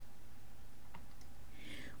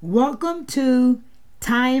Welcome to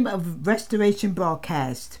Time of Restoration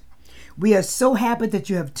broadcast. We are so happy that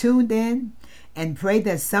you have tuned in and pray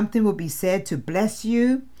that something will be said to bless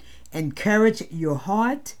you, encourage your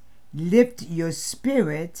heart, lift your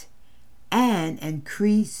spirit, and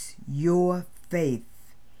increase your faith.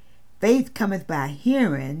 Faith cometh by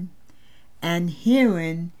hearing, and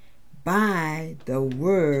hearing by the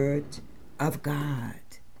word of God.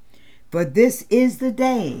 For this is the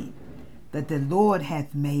day that the Lord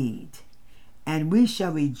hath made, and we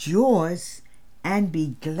shall rejoice and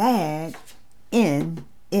be glad in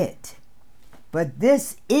it. But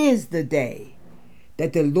this is the day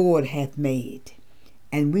that the Lord hath made,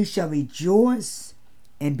 and we shall rejoice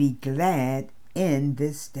and be glad in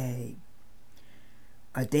this day.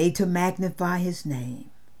 A day to magnify his name,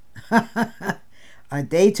 a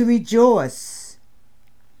day to rejoice,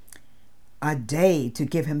 a day to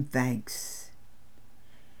give him thanks.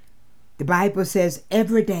 The Bible says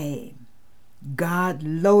every day God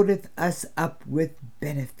loadeth us up with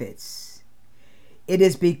benefits. It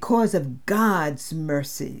is because of God's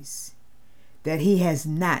mercies that he has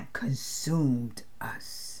not consumed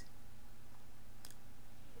us.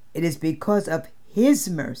 It is because of his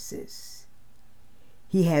mercies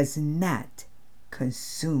he has not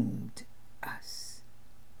consumed us.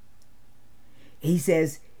 He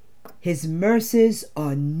says his mercies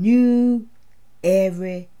are new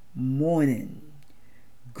every morning.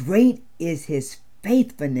 Great is his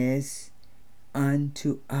faithfulness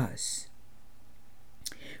unto us.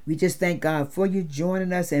 We just thank God for you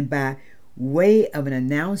joining us, and by way of an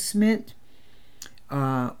announcement,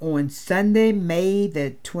 on Sunday, May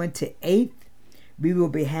the 28th, we will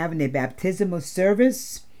be having a baptismal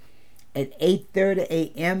service at 8:30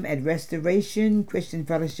 a.m. at Restoration Christian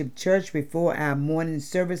Fellowship Church before our morning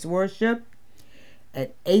service worship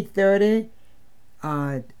at 8:30.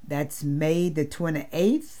 That's May the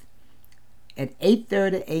 28th at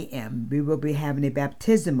 8:30 a.m. We will be having a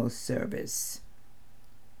baptismal service.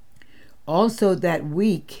 Also that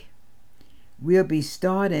week, we'll be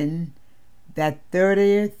starting that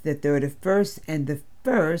 30th, the 31st, and the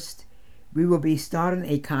 1st, we will be starting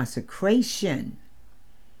a consecration.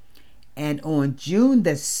 And on June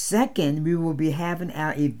the 2nd, we will be having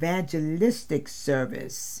our evangelistic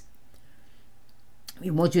service. We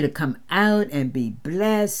want you to come out and be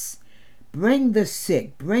blessed. Bring the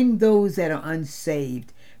sick. Bring those that are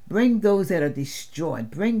unsaved. Bring those that are destroyed.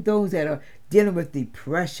 Bring those that are dealing with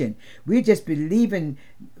depression. We're just believing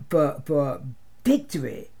for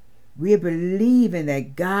victory. We're believing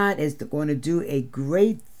that God is going to do a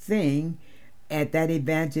great thing at that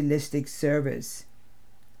evangelistic service.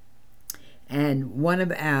 And one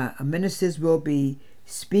of our ministers will be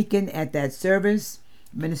speaking at that service,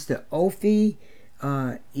 Minister Ofi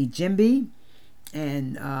Ijimbi,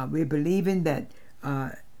 and we're believing that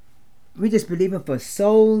we're just believing for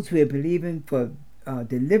souls, we're believing for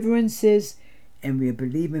deliverances, and we're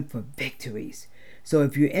believing for victories. So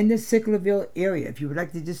if you're in the Sicklerville area, if you would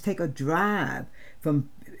like to just take a drive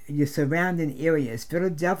from your surrounding areas,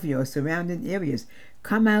 Philadelphia or surrounding areas,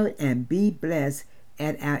 come out and be blessed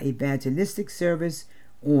at our evangelistic service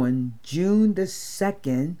on June the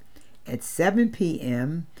 2nd at 7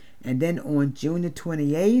 p.m. And then on June the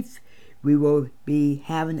 28th, we will be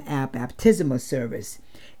having our baptismal service.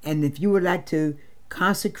 And if you would like to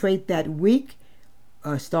consecrate that week,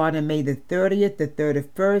 starting May the 30th, the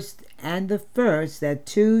 31st, and the 1st, that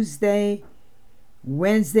Tuesday,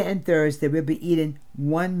 Wednesday, and Thursday, we'll be eating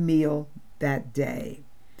one meal that day.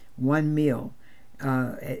 One meal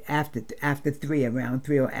after 3, around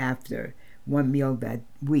 3 or after. One meal that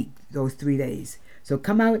week, those 3 days. So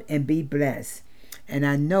come out and be blessed. And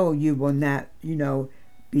I know you will not,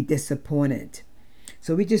 be disappointed.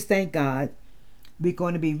 So we just thank God. We're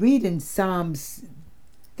going to be reading Psalms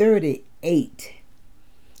 38.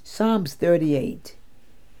 Psalms 38.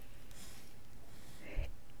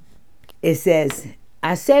 It says,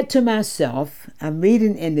 I said to myself, I'm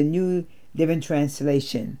reading in the New Living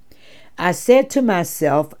Translation. I said to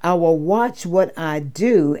myself, I will watch what I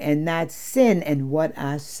do and not sin in what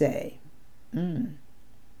I say.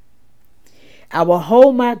 I will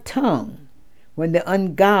hold my tongue when the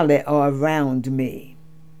ungodly are around me.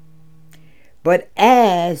 But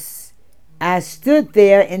as I stood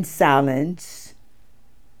there in silence,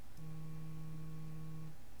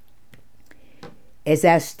 not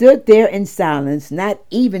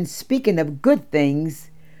even speaking of good things,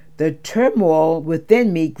 the turmoil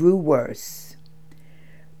within me grew worse.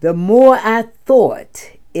 The more I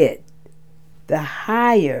thought it, the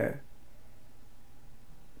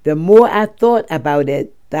more I thought about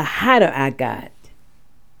it, the hotter I got.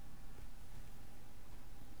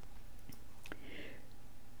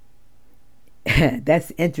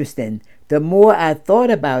 That's interesting. The more I thought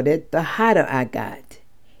about it, the hotter I got,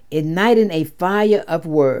 igniting a fire of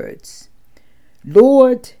words.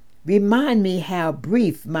 Lord, remind me how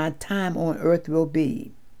brief my time on earth will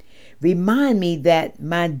be. Remind me that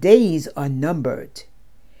my days are numbered,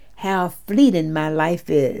 how fleeting my life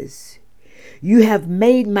is. You have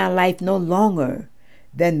made my life no longer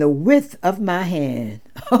than the width of my hand.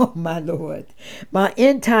 Oh, my Lord. My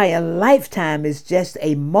entire lifetime is just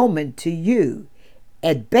a moment to you.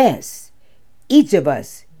 At best, each of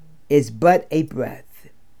us is but a breath.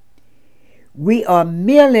 We are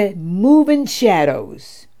merely moving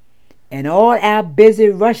shadows, and all our busy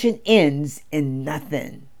rushing ends in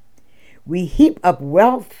nothing. We heap up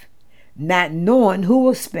wealth, not knowing who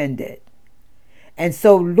will spend it. And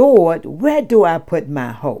so, Lord, where do I put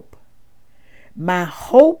my hope? My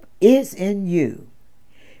hope is in you.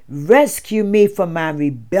 Rescue me from my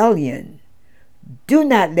rebellion. Do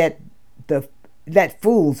not let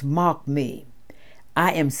fools mock me.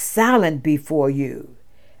 I am silent before you.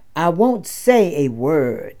 I won't say a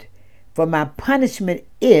word, for my punishment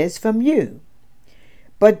is from you.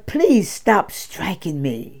 But please stop striking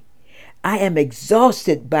me. I am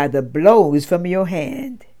exhausted by the blows from your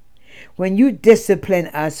hand. When you discipline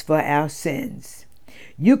us for our sins,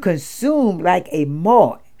 you consume like a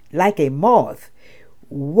moth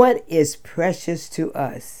what is precious to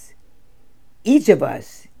us. Each of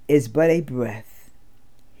us is but a breath.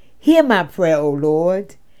 Hear my prayer, O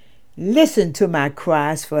Lord. Listen to my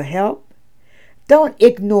cries for help. Don't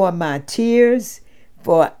ignore my tears,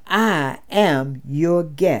 for I am your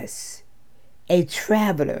guest, a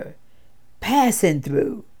traveler passing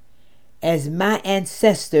through, as my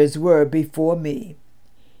ancestors were before me.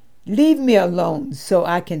 Leave me alone so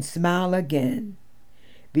I can smile again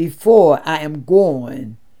before I am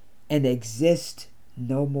gone and exist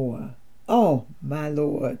no more. Oh, my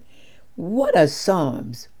Lord. What a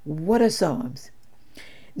Psalms. What a Psalms.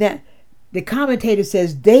 Now, the commentator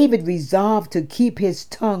says David resolved to keep his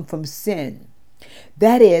tongue from sin.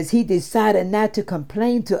 That is, he decided not to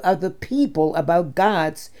complain to other people about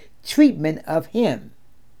God's treatment of him.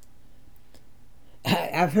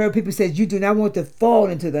 I've heard people say you do not want to fall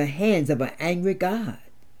into the hands of an angry God.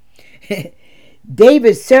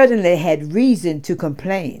 David certainly had reason to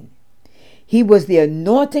complain. He was the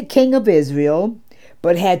anointed king of Israel,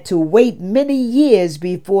 but had to wait many years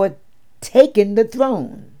before taking the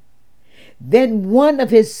throne. Then one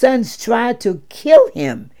of his sons tried to kill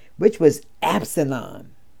him, which was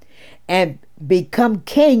Absalom, and become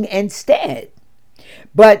king instead.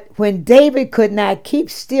 But when David could not keep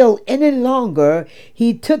still any longer,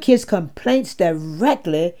 he took his complaints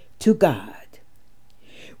directly to God.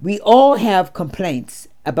 We all have complaints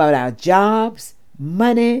about our jobs,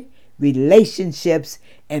 money, relationships,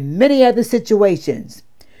 and many other situations.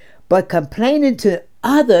 But complaining to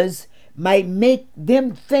others might make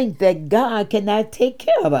them think that God cannot take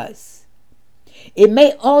care of us. It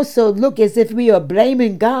may also look as if we are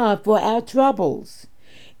blaming God for our troubles.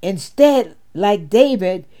 Instead, like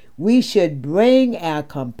David, we should bring our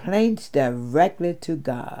complaints directly to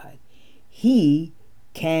God. He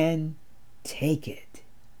can take it.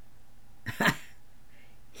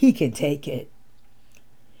 He can take it.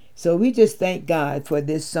 So we just thank God for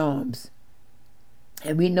this Psalms.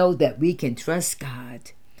 And we know that we can trust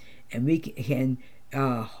God and we can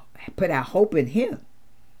put our hope in Him.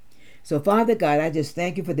 So, Father God, I just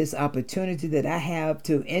thank you for this opportunity that I have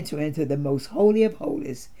to enter into the most holy of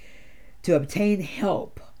holies, to obtain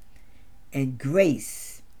help and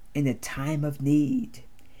grace in the time of need.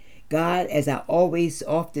 God, as I always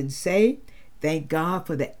often say, thank God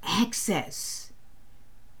for the access,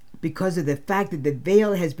 because of the fact that the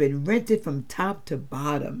veil has been rented from top to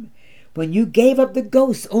bottom. When you gave up the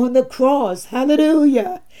ghost on the cross,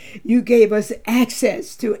 hallelujah, you gave us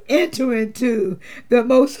access to enter into the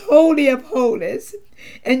most holy of holies.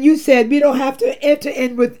 And you said we don't have to enter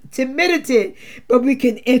in with timidity, but we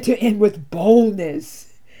can enter in with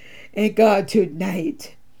boldness. And God,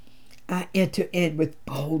 tonight, I enter in with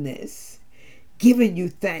boldness, giving you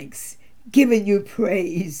thanks, giving you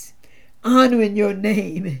praise, honoring your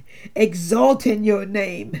name, exalting your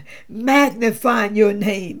name, magnifying your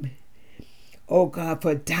name. Oh God,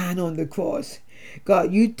 for dying on the cross.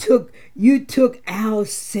 God, you took our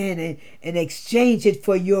sin and exchanged it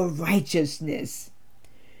for your righteousness.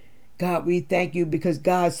 God, we thank you because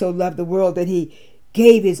God so loved the world that he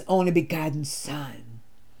gave his only begotten Son,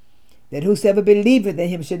 that whosoever believeth in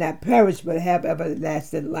him should not perish but have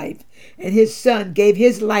everlasting life. And his Son gave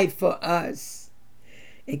his life for us.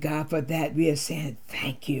 And God, for that we are saying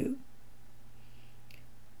thank you.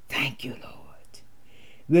 Thank you, Lord.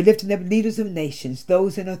 We're lifting up leaders of nations,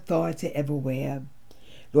 those in authority everywhere.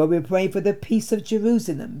 Lord, we're praying for the peace of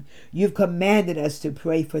Jerusalem. You've commanded us to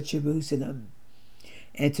pray for Jerusalem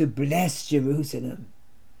and to bless Jerusalem.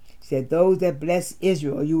 You said, those that bless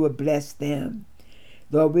Israel, you will bless them.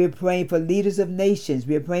 Lord, we're praying for leaders of nations.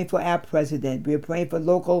 We're praying for our president. We're praying for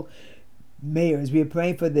local mayors. We're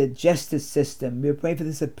praying for the justice system. We're praying for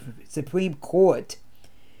the Supreme Court.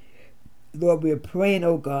 Lord, we're praying,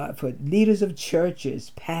 oh God, for leaders of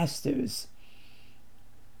churches, pastors.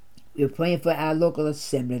 We're praying for our local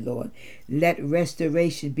assembly, Lord. Let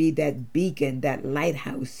restoration be that beacon, that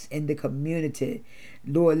lighthouse in the community.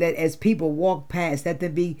 Lord, let as people walk past, let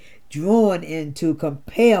them be drawn into,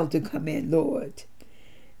 compelled to come in, Lord.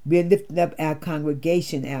 We're lifting up our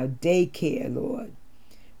congregation, our daycare, Lord.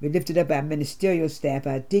 We're lifting up our ministerial staff,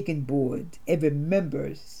 our deacon board, every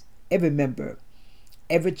member,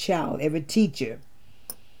 every child, every teacher.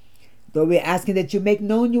 Lord, we're asking that you make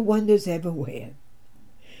known your wonders everywhere.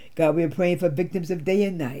 God, we're praying for victims of day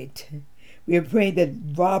and night. We're praying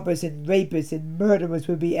that robbers and rapists and murderers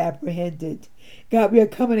will be apprehended. God, we are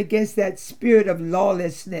coming against that spirit of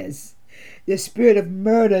lawlessness, the spirit of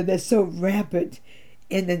murder that's so rampant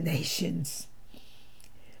in the nations.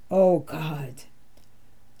 Oh God,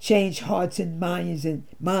 change hearts and minds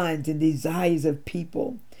and desires of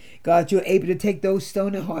people. God, you're able to take those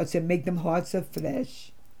stony hearts and make them hearts of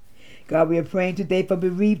flesh. God, we are praying today for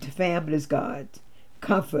bereaved families, God.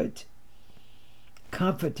 Comfort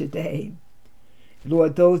today.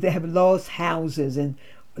 Lord, those that have lost houses and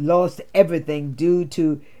lost everything due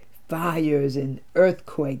to fires and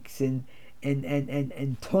earthquakes and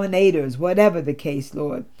tornadoes, whatever the case,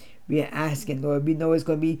 Lord, we are asking, Lord, we know it's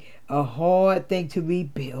going to be a hard thing to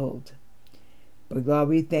rebuild. But God,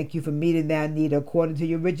 we thank you for meeting that need according to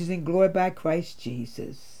your riches and glory by Christ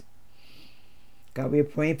Jesus. God, we are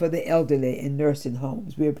praying for the elderly in nursing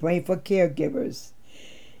homes. We are praying for caregivers.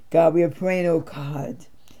 God, we are praying, oh God,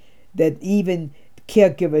 that even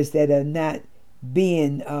caregivers that are not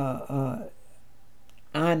being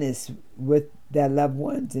honest with their loved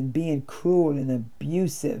ones and being cruel and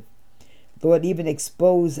abusive, Lord, even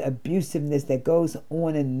expose abusiveness that goes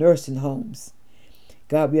on in nursing homes.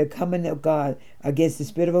 God, we are coming, oh God, against the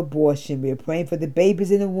spirit of abortion. We are praying for the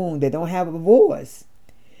babies in the womb that don't have a voice.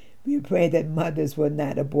 We are praying that mothers will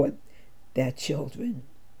not abort their children.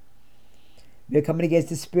 We're coming against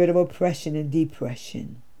the spirit of oppression and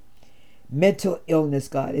depression. Mental illness,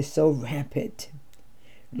 God, is so rampant.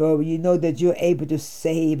 Lord, you know that you're able to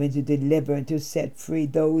save and to deliver and to set free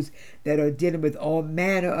those that are dealing with all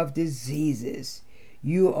manner of diseases.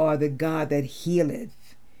 You are the God that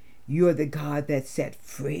healeth. You are the God that set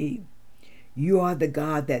free. You are the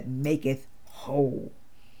God that maketh whole.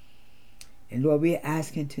 And Lord, we're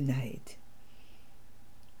asking tonight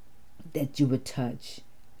that you would touch.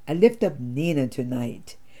 I lift up Nina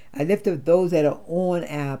tonight. I lift up those that are on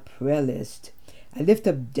our prayer list. I lift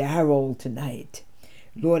up Daryl tonight.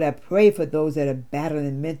 Lord, I pray for those that are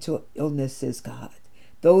battling mental illnesses, God.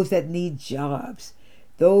 Those that need jobs.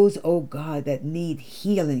 Those, oh God, that need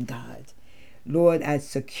healing, God. Lord, I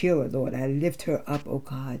secure, Lord. I lift her up, oh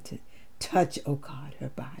God, to touch, oh God, her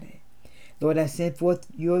body. Lord, I send forth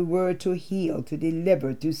your word to heal, to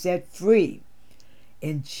deliver, to set free.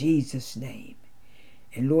 In Jesus' name.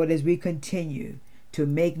 And Lord, as we continue to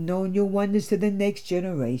make known your wonders to the next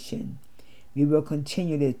generation, we will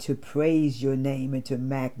continue to praise your name and to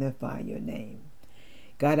magnify your name.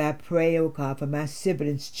 God, I pray, oh God, for my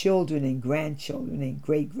siblings, children and grandchildren and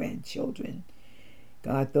great-grandchildren.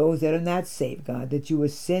 God, those that are not saved, God, that you will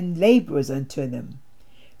send laborers unto them.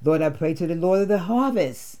 Lord, I pray to the Lord of the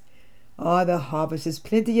harvest. Oh, the harvest is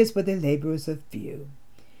plenteous, but the laborers are few.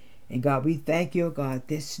 And God, we thank you, oh God,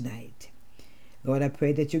 this night. Lord, I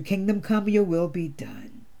pray that your kingdom come, your will be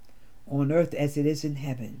done, on earth as it is in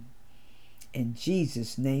heaven. In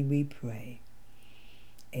Jesus' name we pray.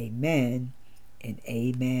 Amen and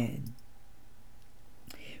amen.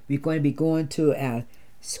 We're going to be going to our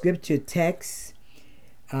scripture text.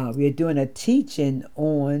 We are doing a teaching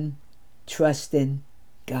on trusting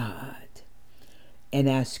God. And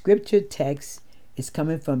our scripture text is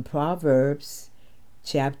coming from Proverbs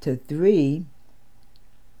chapter 3,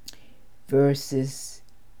 verses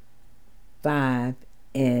 5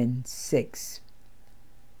 and 6.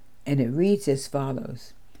 And it reads as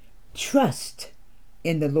follows: Trust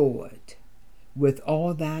in the Lord with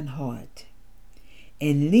all thine heart,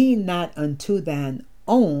 and lean not unto thine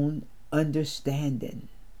own understanding.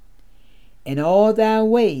 In all thy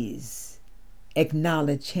ways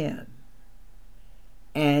acknowledge him,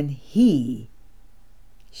 and he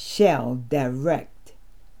shall direct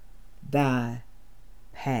thy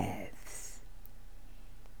paths.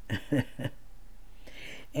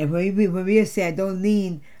 And when we say don't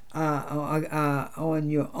lean on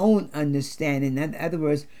your own understanding, in other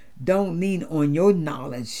words, don't lean on your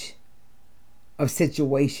knowledge of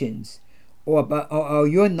situations or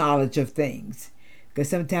your knowledge of things, because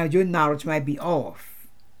sometimes your knowledge might be off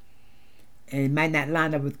and it might not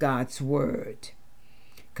line up with God's word,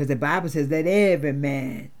 because the Bible says let every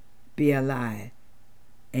man be a lie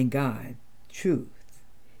and God truth.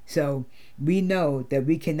 So we know that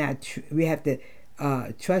we have to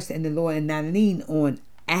trust in the Lord and not lean on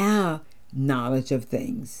our knowledge of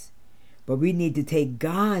things, but we need to take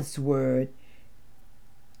God's word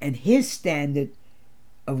and his standard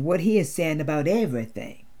of what he is saying about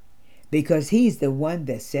everything, because he's the one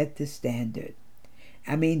that set the standard.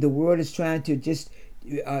 I mean, the world is trying to just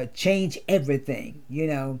change everything,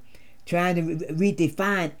 trying to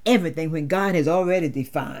redefine everything when God has already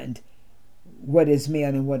defined what is male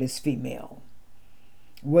and what is female,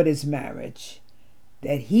 what is marriage,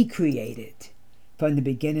 that he created from the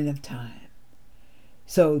beginning of time.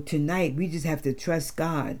 So tonight we just have to trust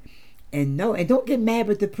God and know, and don't get mad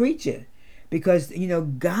with the preacher, because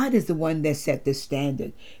God is the one that set the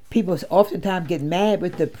standard. People oftentimes get mad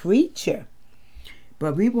with the preacher,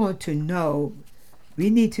 but we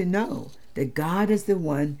need to know that God is the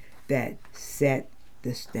one that set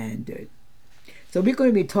the standard. So we're going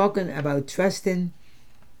to be talking about trusting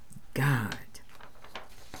God.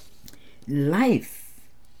 Life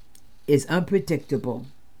is unpredictable.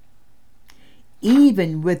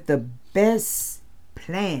 Even with the best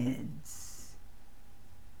plans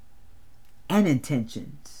and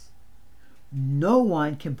intentions, no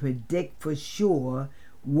one can predict for sure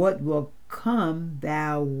what will come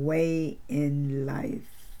their way in life.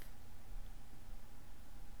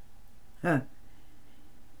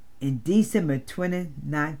 In December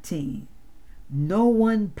 2019, no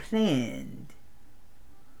one planned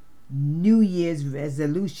New Year's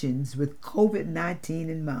resolutions with COVID-19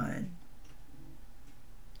 in mind.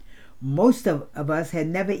 Most of us had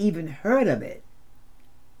never even heard of it.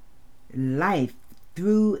 Life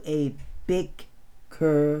threw a big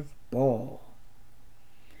curveball.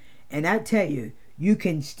 And I tell you, you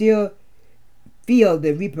can still feel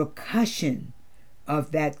the repercussion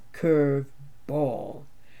of that curveball.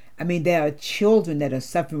 I mean, there are children that are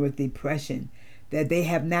suffering with depression that they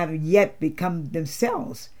have not yet become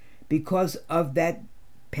themselves because of that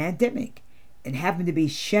pandemic and having to be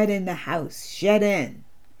shut in the house, shut in.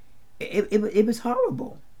 It was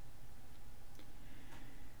horrible.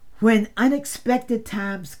 When unexpected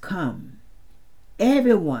times come,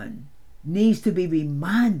 everyone needs to be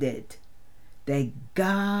reminded that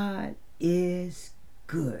God is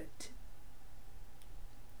good.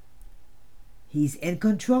 He's in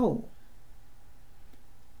control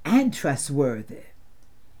and trustworthy,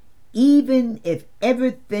 even if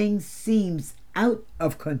everything seems out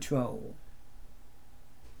of control.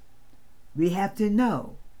 We have to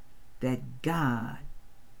know that God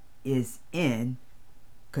is in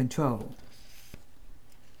control.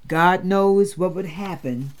 God knows what would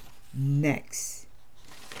happen next.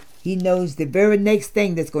 He knows the very next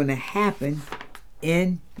thing that's going to happen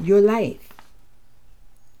in your life.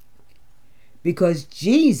 Because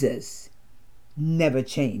Jesus never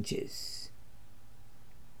changes.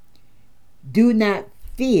 Do not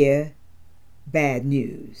fear bad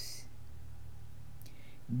news.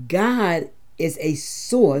 God is a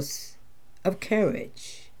source of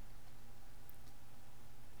courage.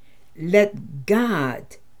 Let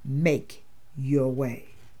God make your way.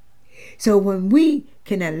 So when we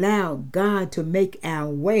can allow God to make our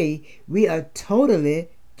way, we are totally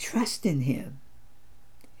trusting him.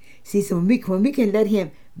 See, so when we can let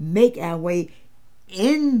him make our way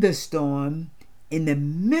in the storm, in the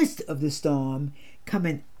midst of the storm,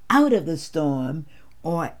 coming out of the storm,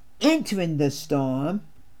 or entering the storm,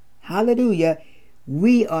 hallelujah,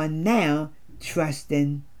 we are now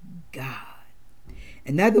trusting God.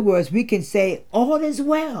 In other words, we can say, all is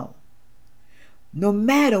well. No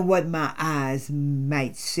matter what my eyes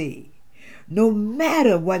might see, no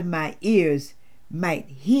matter what my ears might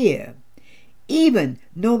hear, even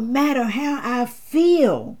no matter how I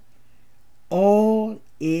feel, all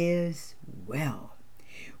is well.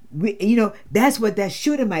 That's what that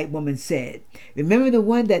Shunammite woman said. Remember the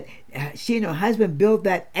one that she and her husband built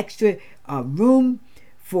that extra room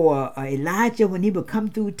for Elijah when he would come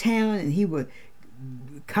through town, and he would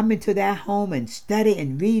come into that home and study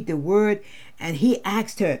and read the word. And he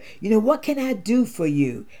asked her, what can I do for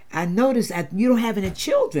you? I noticed you don't have any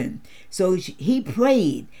children. So he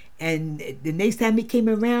prayed, and the next time he came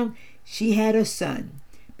around, she had a son.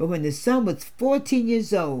 But when the son was 14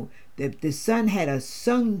 years old, the son had a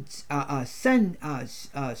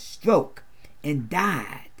stroke and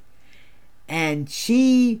died, and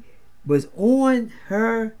she was on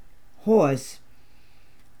her horse.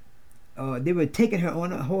 They were taking her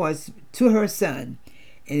on a horse to her son,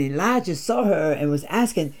 and Elijah saw her and was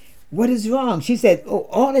asking, "What is wrong?" She said, "Oh,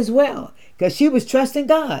 all is well," because she was trusting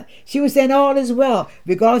God. She was saying all is well,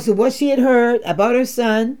 regardless of what she had heard about her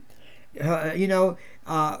son,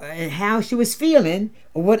 and how she was feeling,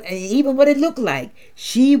 or even what it looked like.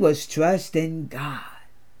 She was trusting God,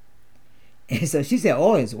 and so she said,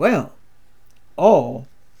 "All is well. All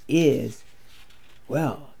is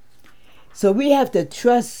well." So we have to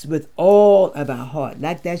trust with all of our heart,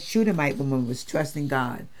 like that Shunammite woman was trusting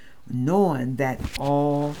God, knowing that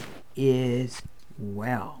all is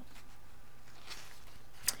well.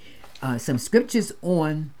 Some scriptures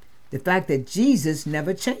on the fact that Jesus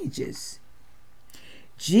never changes.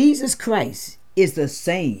 Jesus Christ is the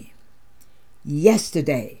same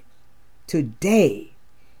yesterday, today,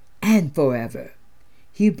 and forever.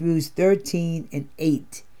 Hebrews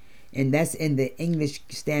 13:8. And that's in the English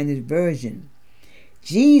Standard Version.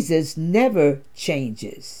 Jesus never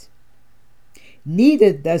changes.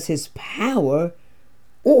 Neither does his power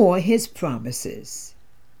or his promises.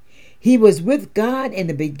 He was with God in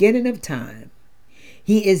the beginning of time.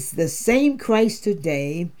 He is the same Christ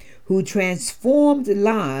today who transformed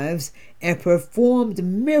lives and performed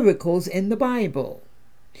miracles in the Bible.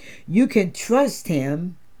 You can trust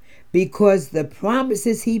him because the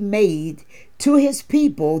promises he made to his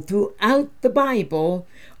people throughout the Bible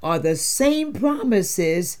are the same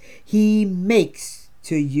promises he makes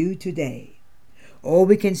to you today. Or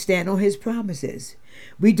we can stand on his promises.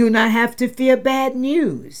 We do not have to fear bad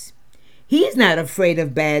news. He's not afraid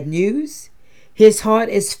of bad news. His heart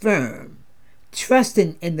is firm,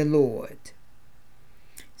 trusting in the Lord.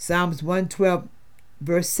 Psalms 112,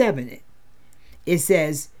 verse 7, it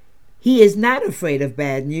says, he is not afraid of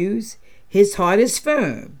bad news. His heart is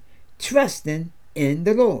firm, trusting in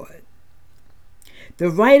the Lord. The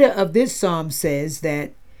writer of this psalm says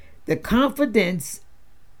that the confidence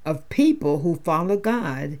of people who follow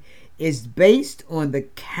God is based on the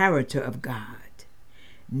character of God,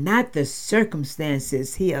 not the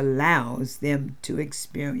circumstances he allows them to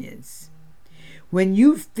experience. When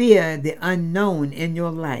you fear the unknown in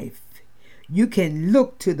your life, you can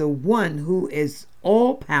look to the one who is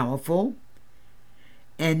all-powerful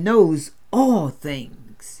and knows all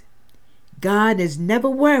things. God is never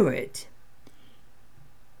worried.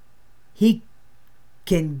 He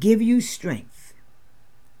can give you strength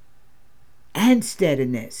and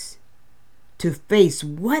steadiness to face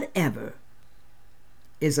whatever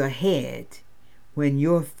is ahead when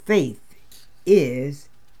your faith is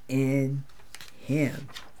in him.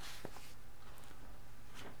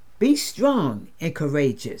 Be strong and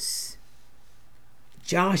courageous.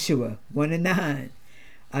 Joshua 1:9,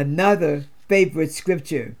 another favorite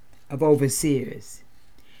scripture of overseers.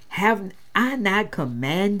 Have I not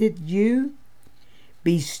commanded you?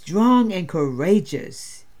 Be strong and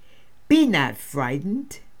courageous. Be not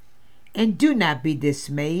frightened, and do not be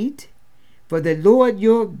dismayed, for the Lord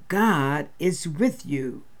your God is with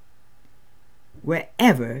you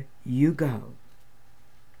wherever you go.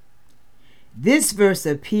 This verse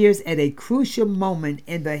appears at a crucial moment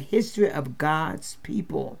in the history of God's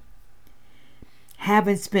people.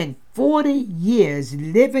 Having spent 40 years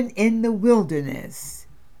living in the wilderness,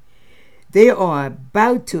 they are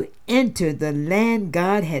about to enter the land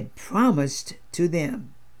God had promised to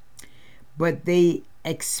them. But they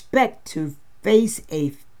expect to face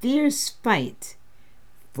a fierce fight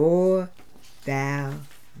for their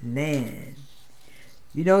land.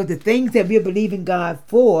 You know, the things that we believe in God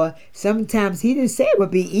for, sometimes he didn't say it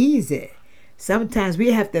would be easy. Sometimes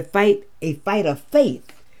we have to fight a fight of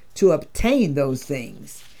faith to obtain those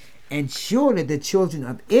things. And surely the children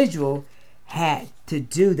of Israel had to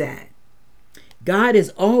do that. God is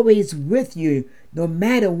always with you no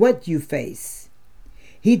matter what you face.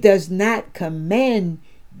 He does not command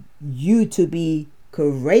you to be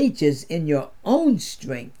courageous in your own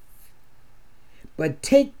strength, but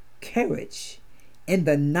take courage in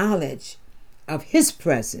the knowledge of his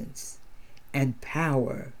presence and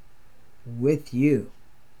power with you.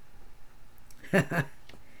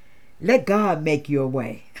 Let God make your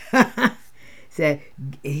way. Said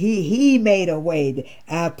he made a way.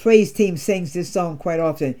 Our praise team sings this song quite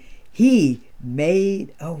often. He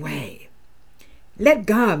made a way. Let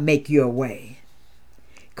God make your way.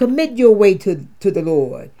 Commit your way to the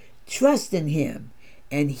Lord. Trust in him,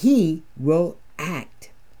 and he will act.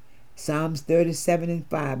 Psalms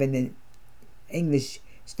 37:5 in the English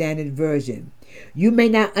Standard Version. You may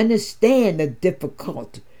not understand the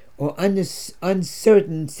difficult or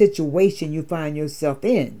uncertain situation you find yourself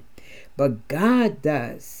in. But God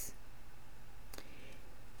does.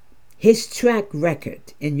 His track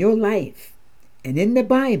record in your life and in the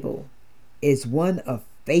Bible is one of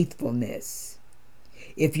faithfulness.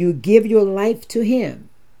 If you give your life to Him,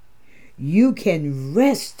 you can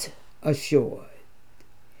rest assured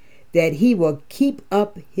that He will keep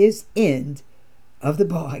up His end of the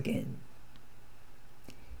bargain.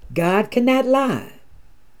 God cannot lie.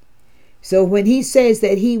 So when He says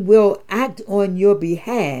that He will act on your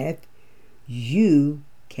behalf, you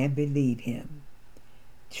can believe Him.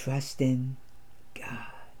 Trust in God.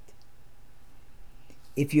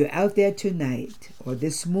 If you're out there tonight or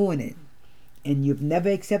this morning and you've never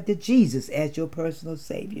accepted Jesus as your personal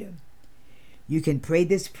Savior, you can pray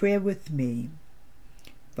this prayer with me.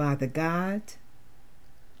 Father God,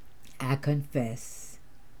 I confess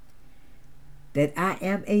that I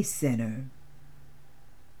am a sinner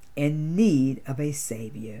in need of a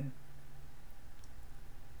Savior.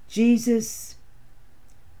 Jesus,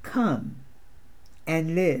 come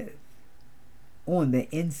and live on the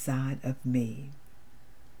inside of me.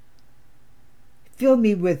 Fill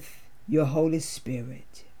me with your Holy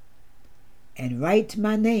Spirit and write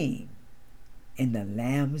my name in the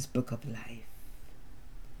Lamb's Book of Life.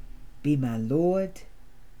 Be my Lord,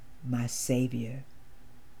 my Savior,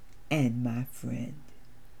 and my friend.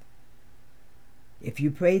 If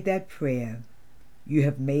you prayed that prayer, you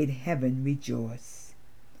have made heaven rejoice.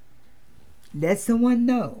 Let someone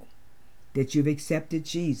know that you've accepted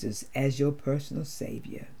Jesus as your personal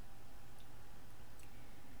Savior.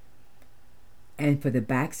 And for the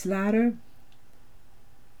backslider,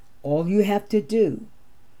 all you have to do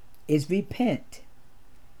is repent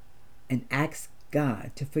and ask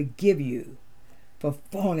God to forgive you for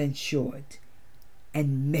falling short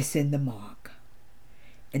and missing the mark.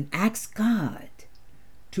 And ask God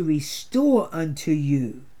to restore unto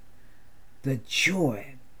you the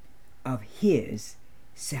joy of His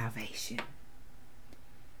salvation.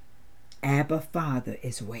 Abba Father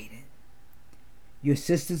is waiting. Your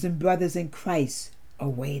sisters and brothers in Christ are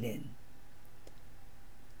waiting.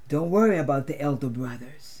 Don't worry about the elder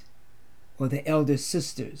brothers or the elder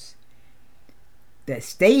sisters that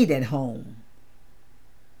stayed at home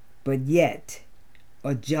but yet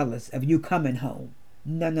are jealous of you coming home.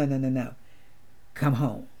 No. Come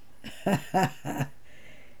home.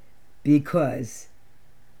 Because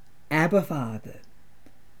Abba Father,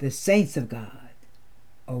 the saints of God,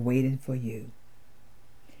 are waiting for you.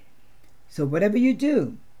 So whatever you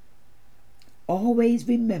do, always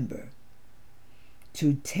remember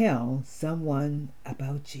to tell someone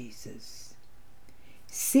about Jesus.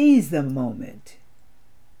 Seize the moment.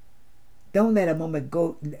 Don't let a moment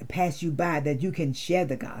go pass you by that you can share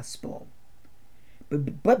the gospel.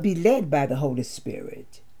 But be led by the Holy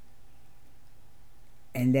Spirit.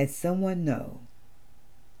 And let someone know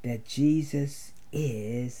that Jesus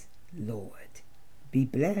is Lord. Be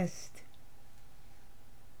blessed.